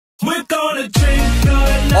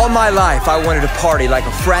All my life, I wanted to party like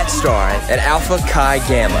a frat star at Alpha Chi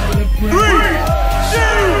Gamma. 3, 2,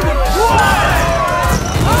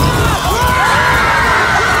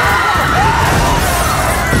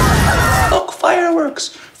 1! Look, fireworks!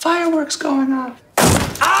 Fireworks going off.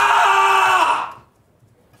 Ah!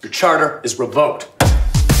 Your charter is revoked.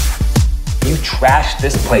 You trashed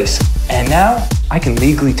this place, and now I can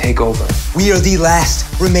legally take over. We are the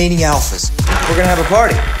last remaining alphas. We're gonna have a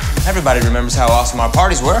party. Everybody remembers how awesome our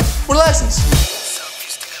parties were. We're legends.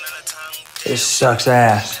 This sucks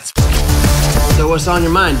ass. So what's on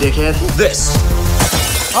your mind, dickhead? This.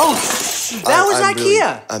 Oh, that was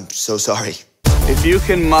IKEA. I'm so sorry. If you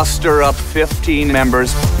can muster up 15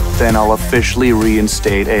 members, then I'll officially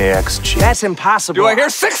reinstate AXG. That's impossible. Do I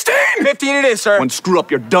hear 16? 15 it is, sir. When screw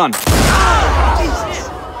up, you're done.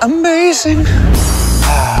 Amazing.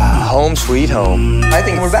 Home sweet home. I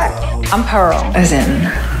think we're back. I'm Pearl, as in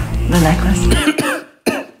the necklace.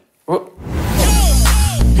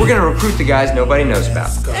 We're gonna recruit the guys nobody knows about.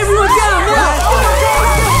 Everyone down,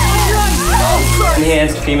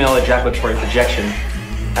 Enhanced female ejaculatory projection,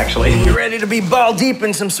 actually. You ready to be ball deep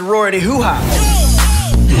in some sorority hoo-ha?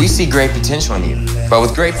 We see great potential in you, but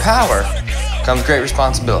with great power comes great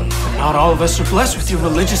responsibility. Not all of us are blessed with your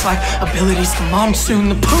religious-like abilities to monsoon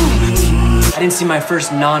the poo. I didn't see my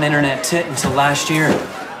first non-internet tit until last year.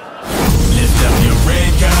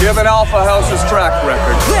 Give an Alpha House's track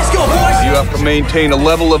record. Let's go, boys! You have to maintain a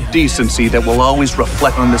level of decency that will always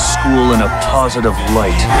reflect on the school in a positive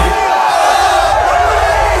light.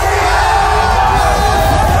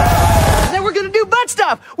 Then we're gonna do butt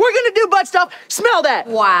stuff! We're gonna do butt stuff! Smell that!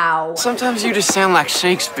 Wow. Sometimes you just sound like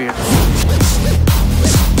Shakespeare.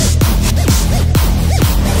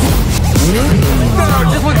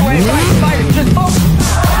 Just look away, fire, just focus!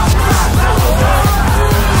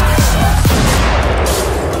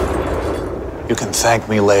 You can thank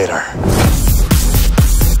me later.